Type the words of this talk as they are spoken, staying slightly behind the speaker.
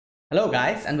Hello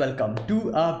guys and welcome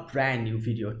to a brand new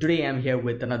video. Today I'm here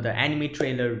with another anime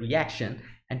trailer reaction,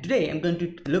 and today I'm going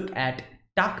to look at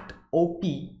Takt OP.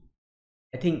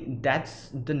 I think that's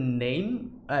the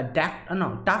name. Takt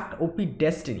OP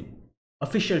Destiny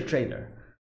official trailer.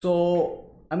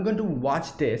 So I'm going to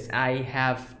watch this. I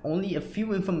have only a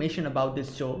few information about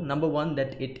this show. Number one,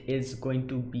 that it is going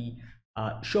to be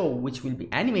a show which will be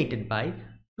animated by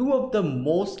two of the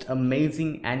most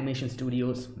amazing animation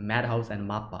studios, Madhouse and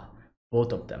Mappa,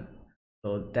 both of them.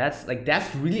 So that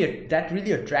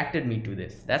really attracted me to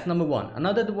this. That's number one.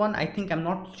 Another one, I think I'm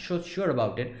not so sure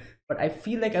about it, but I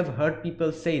feel like I've heard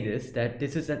people say this, that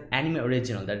this is an anime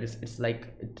original, that it's like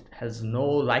it has no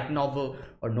light novel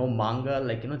or no manga,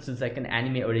 like, you know, this is like an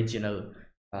anime original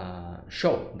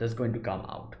show that's going to come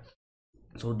out.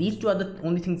 So these two are the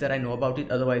only things that I know about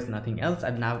it, otherwise nothing else.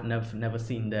 I've never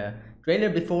seen the trailer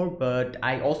before, but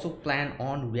I also plan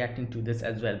on reacting to this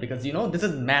as well, because, you know, this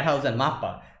is Madhouse and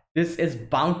Mappa. This is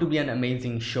bound to be an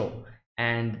amazing show,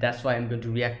 and that's why I'm going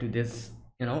to react to this,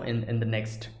 you know, in the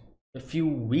next few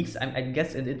weeks. I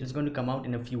guess it is going to come out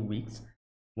in a few weeks,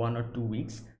 1 or 2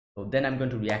 weeks. So then I'm going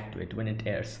to react to it when it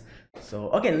airs. So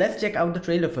okay, let's check out the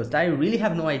trailer first. I really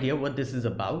have no idea what this is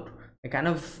about. I kind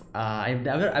of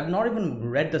I've not even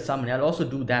read the summary. I'll also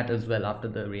do that as well after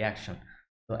the reaction.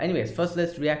 So anyways, first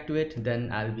let's react to it, then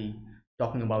I'll be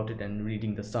talking about it and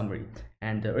reading the summary.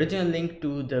 And the original link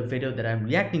to the video that I'm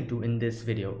reacting to in this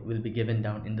video will be given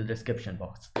down in the description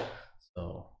box.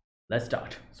 So let's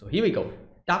start. So here we go.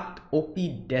 Takt OP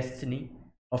Destiny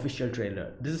official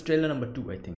trailer. This is trailer number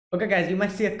 2, I think. Okay guys, you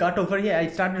might see a cut over here. I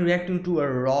started reacting to a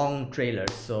wrong trailer,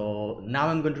 so now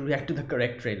I'm going to react to the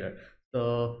correct trailer.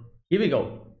 So here we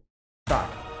go. Start.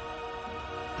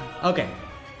 Okay.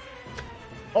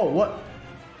 Oh, what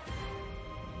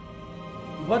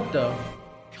the?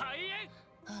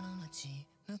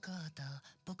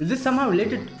 Is this somehow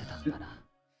related to...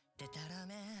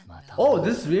 Oh,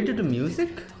 this is related to music?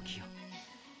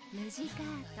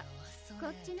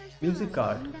 Music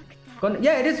art.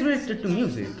 Yeah, it is related to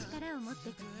music.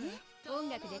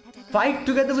 Fight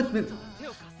together with music.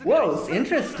 Whoa, it's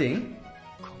interesting.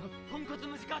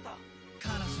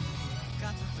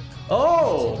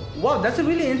 Oh, wow, that's a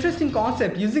really interesting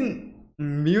concept, using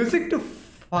music to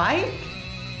fight?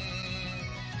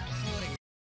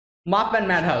 Map and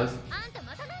Madhouse.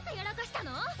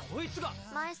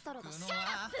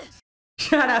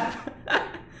 Shut up.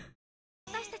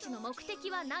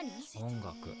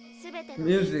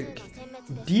 Music.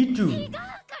 D2.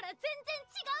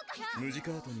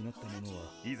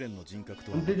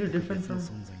 Completely different from...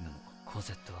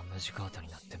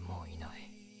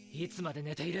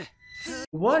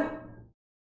 What?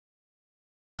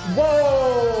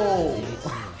 Whoa!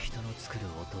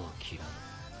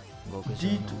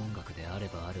 D2.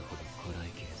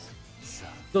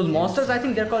 Those monsters, I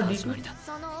think they're called D2.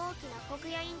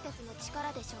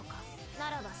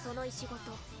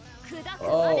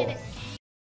 Oh.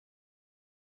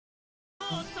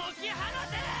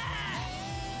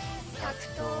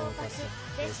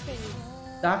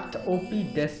 Takt OP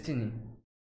Destiny.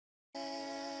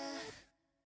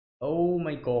 Oh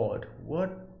my god,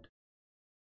 what?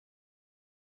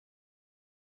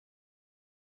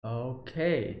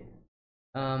 Okay.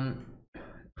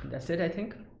 That's it, I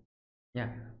think. Yeah.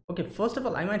 Okay, first of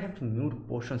all, I might have to mute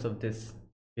portions of this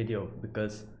video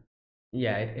because,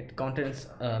 yeah, it contains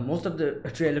most of the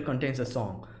trailer contains a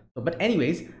song. So, but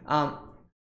anyways,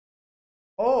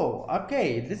 oh,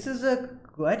 okay, this is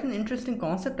quite an interesting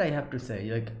concept, I have to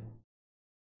say. Like,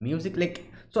 music, like,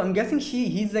 so I'm guessing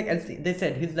he's like, as they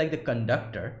said, he's like the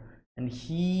conductor, and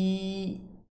he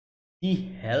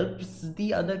helps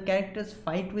the other characters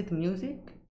fight with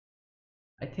music,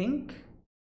 I think,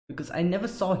 because I never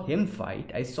saw him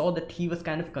fight. I saw that he was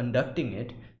kind of conducting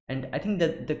it, and I think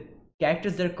that the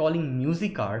characters they're calling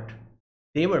music art,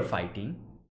 they were fighting.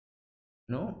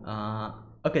 No?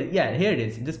 Okay, yeah, here it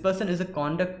is. This person is a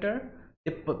conductor.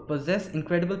 They possess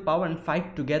incredible power and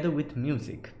fight together with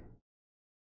music.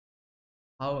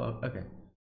 How? Okay.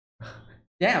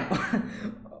 Damn.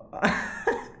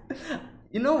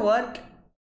 You know what?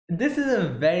 This is a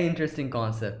very interesting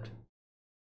concept.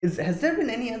 Has there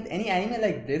been any anime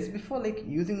like this before, like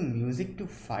using music to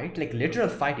fight, like literal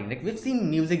fighting? Like, we've seen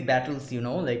music battles, you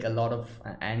know, like a lot of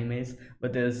animes,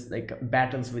 but there's like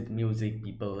battles with music,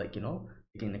 people, like, you know,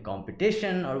 in a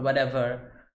competition or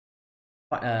whatever.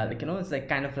 Like, you know, it's like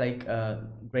kind of like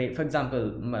great. For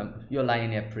example, Your Lie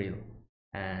in April,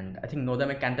 and I think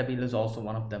Nodame Cantabile is also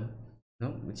one of them, you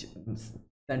know, which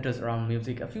centers around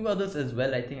music. A few others as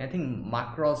well. I think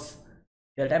Macross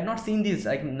Delta. I've not seen these.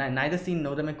 Like neither seen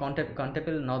Nodame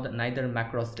Contable nor neither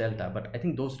Macross Delta. But I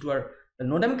think those two are. The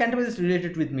Nodame Contable is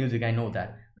related with music. I know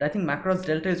that. But I think Macross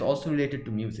Delta is also related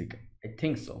to music. I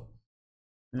think so.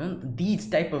 You know, these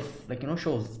type of, like, you know,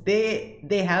 shows.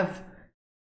 They have.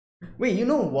 Wait, you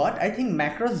know what? I think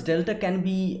Macross Delta can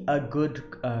be a good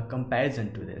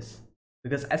comparison to this,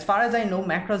 because as far as I know,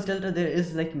 Macross Delta, there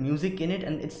is like music in it,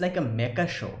 and it's like a mecha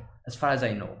show as far as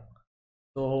I know.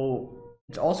 So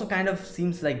it also kind of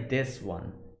seems like this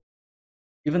one,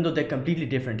 even though they're completely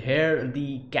different. Here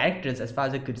the characters, as far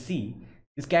as I could see,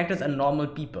 these characters are normal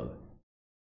people,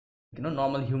 you know,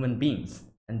 normal human beings,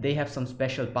 and they have some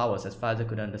special powers as far as I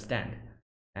could understand.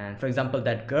 And for example,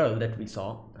 that girl that we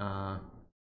saw,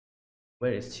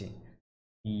 where is she?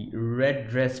 The red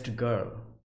dressed girl,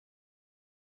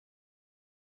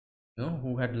 you know,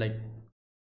 who had like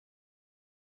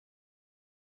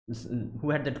who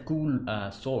had that cool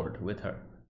sword with her.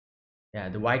 Yeah,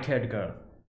 the white haired girl.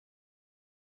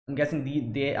 I'm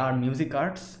guessing they are music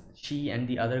arts, she and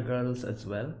the other girls as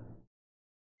well.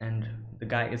 And the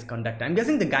guy is conductor. I'm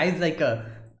guessing the guy is like a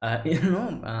you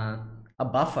know, a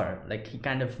buffer, like he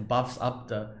kind of buffs up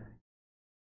the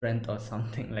strength or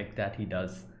something like that he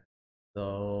does.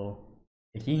 So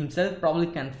he himself probably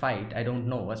can fight, I don't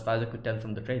know, as far as I could tell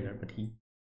from the trailer, but he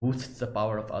boosts the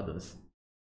power of others.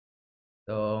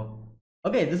 So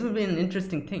okay, this will be an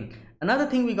interesting thing. Another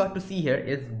thing we got to see here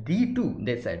is D2,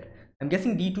 they said. I'm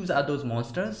guessing D2s are those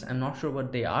monsters. I'm not sure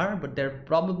what they are, but they're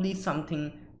probably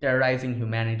something terrorizing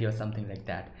humanity or something like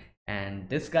that. And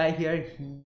this guy here,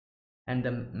 he and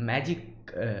the magic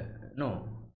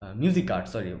music art,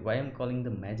 sorry, why I'm calling the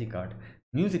magic art,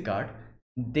 music art,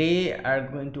 they are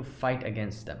going to fight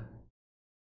against them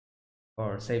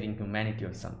for saving humanity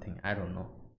or something, I don't know,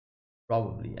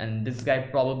 probably. And this guy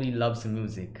probably loves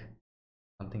music,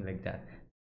 something like that.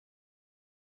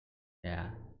 Yeah,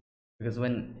 because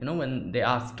when, you know, when they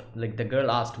asked, like the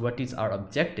girl asked what is our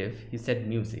objective, he said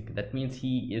music. That means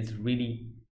he is really,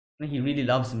 he really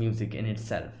loves music in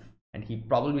itself, and he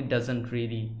probably doesn't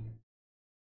really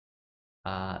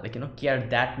like, you know, care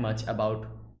that much about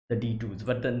the D2s.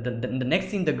 But the next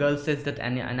thing, the girl says that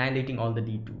annihilating all the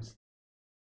D2s,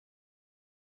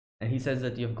 and he says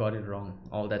that you've got it wrong,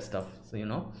 all that stuff. So, you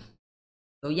know,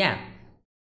 so yeah,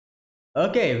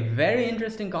 okay, very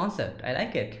interesting concept, I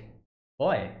like it,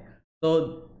 boy.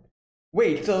 So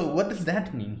wait, so what does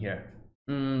that mean here?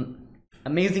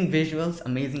 Amazing visuals,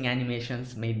 amazing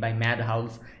animations made by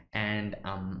Madhouse and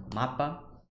Mappa.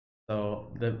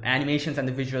 So the animations and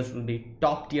the visuals will be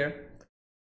top tier.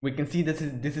 We can see this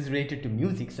is related to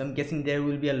music, so I'm guessing there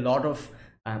will be a lot of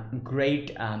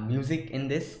great music in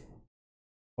this,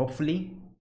 hopefully.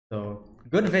 So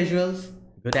good visuals,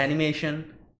 good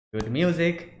animation, good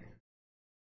music.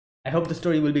 I hope the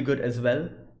story will be good as well.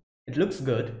 It looks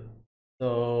good.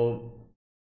 So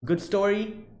good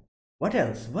story. What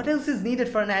else is needed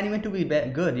for an anime to be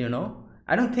good, you know?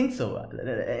 I don't think so.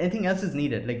 Anything else is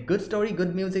needed, like good story,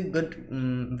 good music, good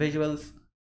visuals,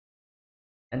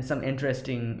 and some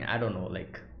interesting, I don't know,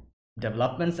 like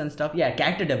developments and stuff. Yeah,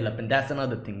 character development, that's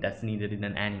another thing that's needed in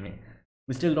an anime.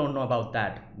 We still don't know about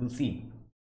that, we'll see.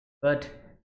 But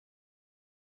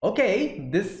okay,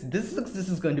 this looks, this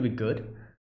is going to be good.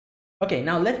 Okay,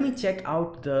 now let me check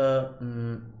out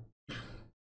the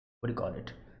what do you call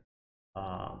it,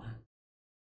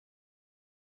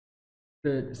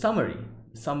 the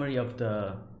summary of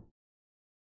the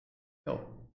show.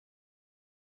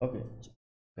 Okay,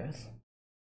 yes,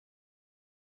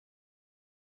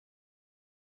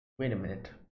 wait a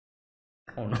minute.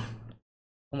 Oh no.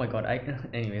 Oh my god,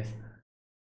 anyways.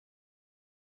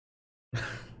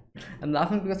 I'm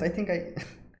laughing because I think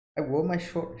I wore my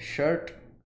shirt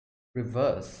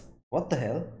reverse. What the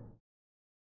hell?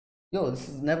 Yo, this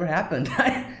has never happened.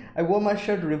 I wore my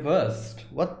shirt reversed.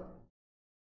 What?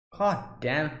 God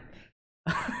damn.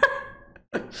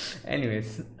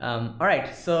 Anyways, all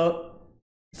right, so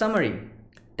summary.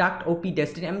 Takt OP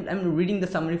Destiny. I'm reading the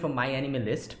summary from my anime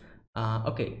list.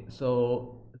 Okay,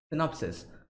 so synopsis.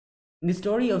 In the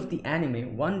story of the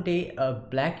anime, one day a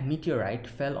black meteorite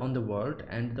fell on the world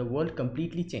and the world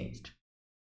completely changed.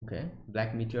 Okay,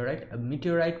 black meteorite. A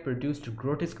meteorite produced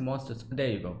grotesque monsters, there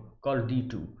you go, called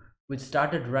D2, which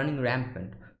started running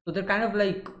rampant. So they're kind of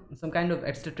like some kind of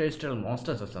extraterrestrial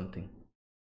monsters or something,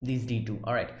 these D2.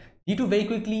 All right, D2 very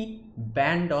quickly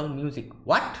banned all music.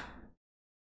 What?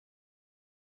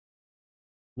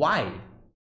 Why?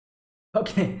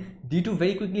 Okay, D2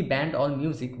 very quickly banned all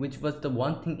music, which was the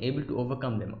one thing able to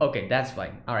overcome them. Okay, that's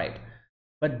fine. All right,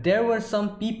 but there were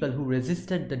some people who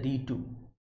resisted the D2.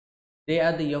 They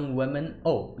are the young women.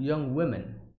 Oh, young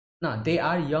women. No, they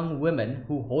are young women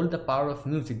who hold the power of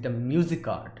music, the music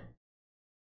art.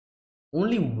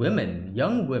 Only women,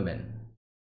 young women,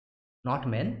 not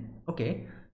men. Okay,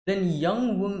 then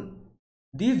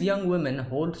these young women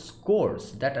hold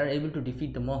scores that are able to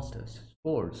defeat the monsters.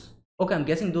 Scores. Okay, I'm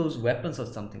guessing those weapons or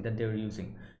something that they're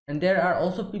using. And there are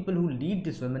also people who lead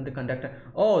these women. The conductor.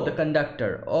 Oh, the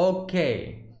conductor.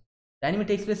 Okay. The anime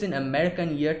takes place in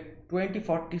American year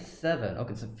 2047.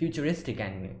 Okay, it's a futuristic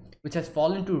anime which has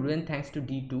fallen to ruin thanks to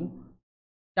D2.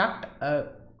 Takt, a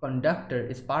conductor,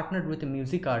 is partnered with a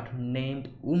music art named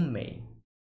Ummei.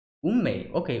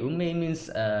 Ummei. Okay, Ummei means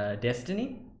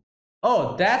destiny.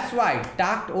 Oh, that's why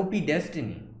Takt OP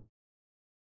destiny.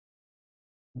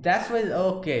 That's why.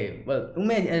 Okay, well,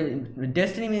 Ummei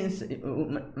destiny means.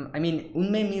 I mean,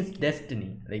 Ummei means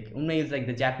destiny. Like Ummei is like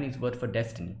the Japanese word for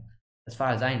destiny, as far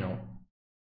as I know.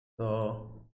 So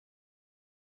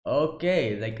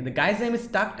okay, like the guy's name is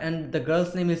Takt and the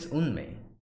girl's name is Unmei.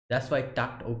 That's why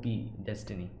Takt OP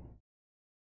destiny.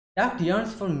 Takt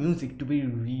yearns for music to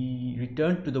be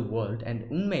returned to the world, and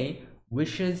Unmei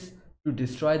wishes to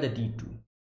destroy the D2.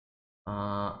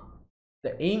 Uh,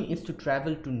 the aim is to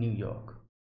travel to New York.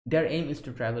 Their aim is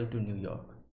to travel to New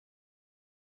York.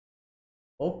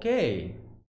 Okay,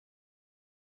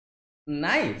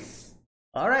 nice.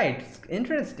 All right,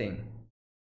 interesting.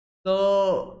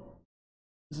 So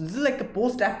this is like a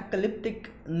post-apocalyptic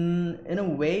in a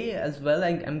way as well.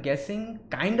 I'm guessing,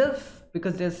 kind of,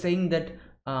 because they're saying that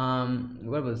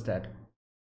where was that?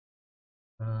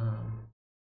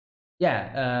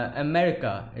 Yeah,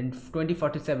 America in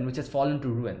 2047, which has fallen to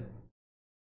ruin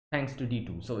thanks to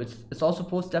D2. So it's also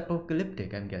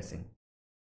post-apocalyptic, I'm guessing.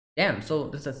 Damn. So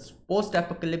this is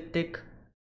post-apocalyptic.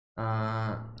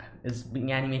 Is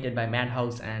being animated by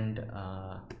Madhouse and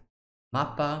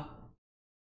Mappa.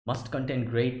 Must contain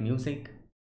great music.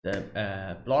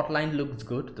 The plot line looks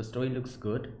good, the story looks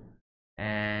good,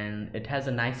 and it has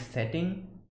a nice setting.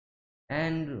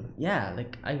 And yeah,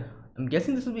 like I'm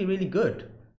guessing this will be really good.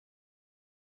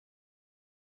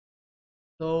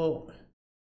 So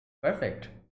perfect.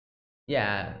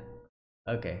 Yeah.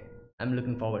 Okay, I'm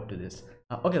looking forward to this.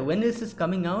 Okay, when this is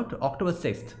coming out? October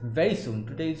 6th, very soon.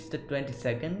 Today is the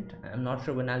 22nd. I'm not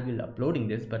sure when I'll be uploading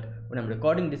this, but when I'm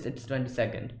recording this, it's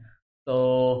 22nd.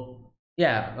 So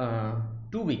yeah,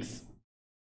 2 weeks,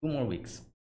 2 more weeks.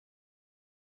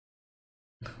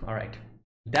 All right,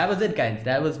 that was it, guys.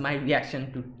 That was my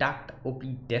reaction to Takt OP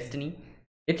Destiny.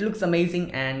 It looks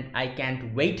amazing, and I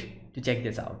can't wait to check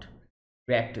this out,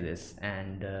 react to this,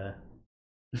 and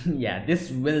yeah,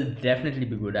 this will definitely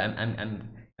be good.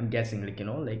 I'm guessing,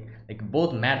 like, like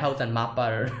both Madhouse and Mappa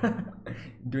are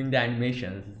doing the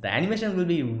animations. The animation will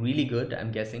be really good,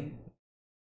 I'm guessing.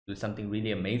 Do something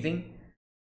really amazing.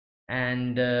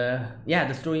 And yeah,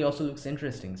 the story also looks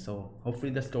interesting, so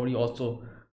hopefully the story also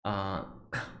uh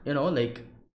like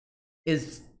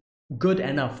is good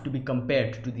enough to be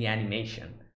compared to the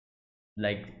animation.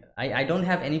 Like I don't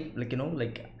have any, like,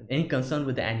 like any concern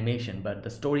with the animation, but the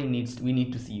story we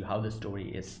need to see how the story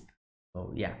is.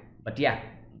 So yeah,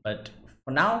 but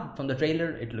for now, from the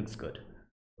trailer, it looks good.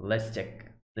 Let's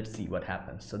check, let's see what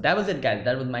happens. So that was it, guys.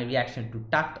 That was my reaction to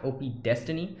Takt OP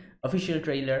Destiny official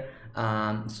trailer.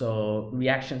 So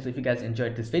reactions. So if you guys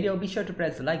enjoyed this video, be sure to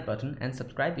press the like button and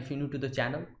subscribe if you're new to the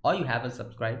channel or you haven't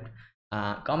subscribed.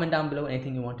 Comment down below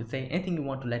anything you want to say, anything you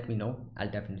want to let me know. I'll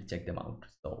definitely check them out.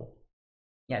 So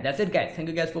yeah, that's it, guys. Thank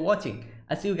you guys for watching.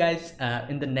 I'll see you guys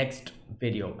in the next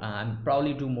video. I'll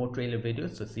probably do more trailer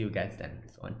videos, so see you guys then.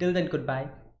 So until then, goodbye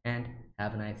and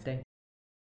have a nice day.